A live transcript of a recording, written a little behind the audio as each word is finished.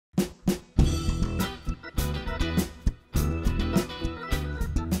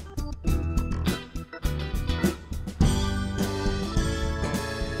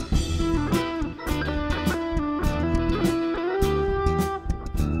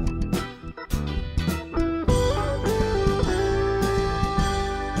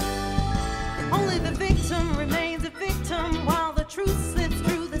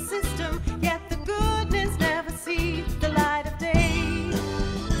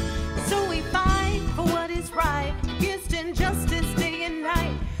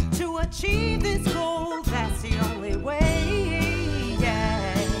achieve this goal, that's the only way,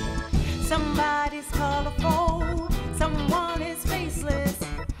 yeah. Somebody's colorful, someone is faceless,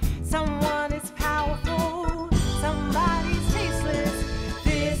 someone is powerful, somebody's tasteless.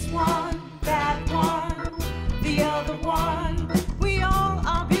 This one, that one, the other one, we all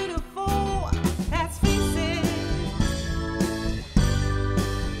are beautiful, let's face it.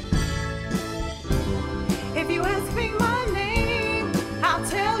 If you ask me my name, I'll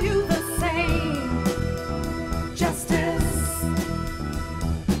tell you the same. Justice.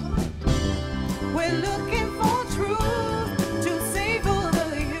 We're looking for truth to save all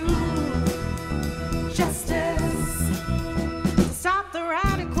the youth. Justice. Stop the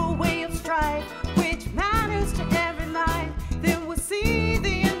radical way of strife, which matters to every life. Then we'll see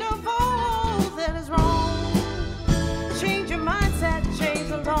the end of all that is wrong. Change your mindset, change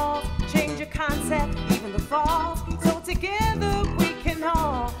the laws, change your concept, even the fall. So together we can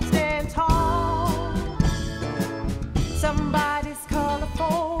all stand tall. Somebody's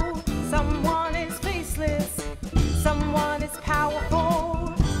colorful, someone is faceless, someone is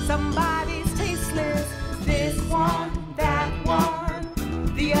powerful, somebody's tasteless. This one, that one,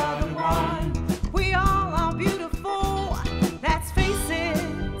 the other one, we all are beautiful, let's face it.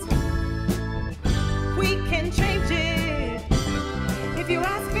 We can change it. If you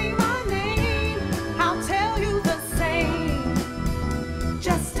ask me my name, I'll tell you the same.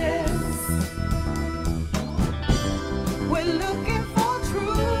 Justice. We're looking for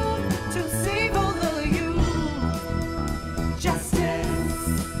truth to save all the youth. Justice.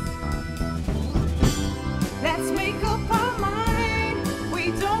 Let's make up our mind,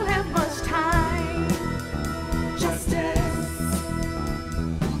 we don't have much time. Justice.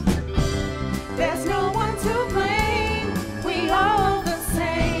 There's no one to blame, we all the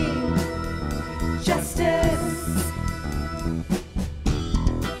same. Justice.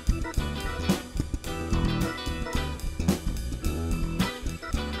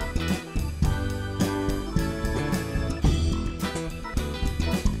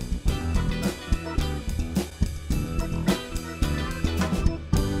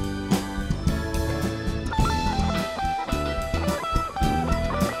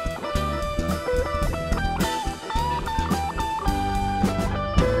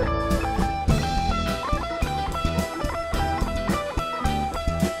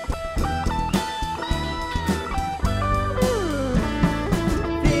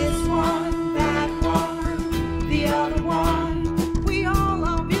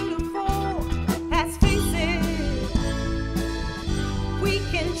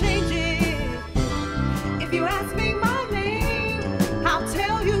 If you ask me my name, I'll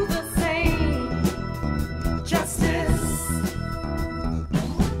tell you the same. Justice.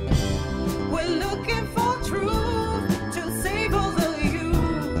 We're looking for truth to save all the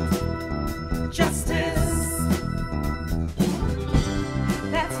youth. Justice.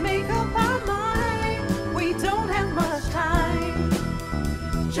 Let's make up our mind, we don't have much time.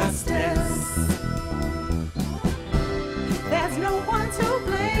 Justice. There's no one to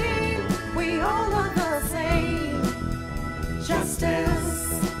blame, we all are the same. Justice.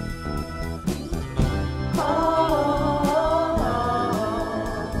 Oh,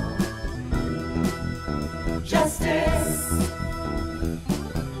 justice.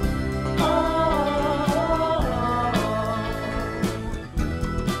 Oh,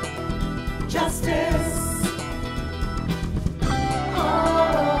 justice.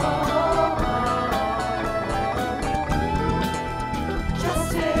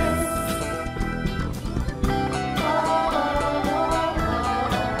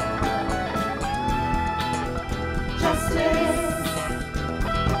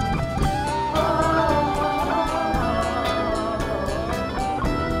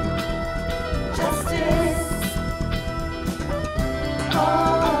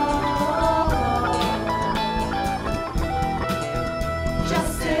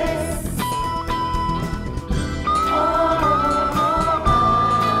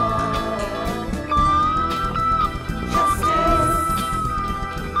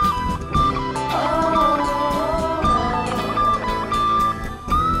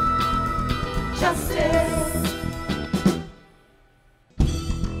 Justice.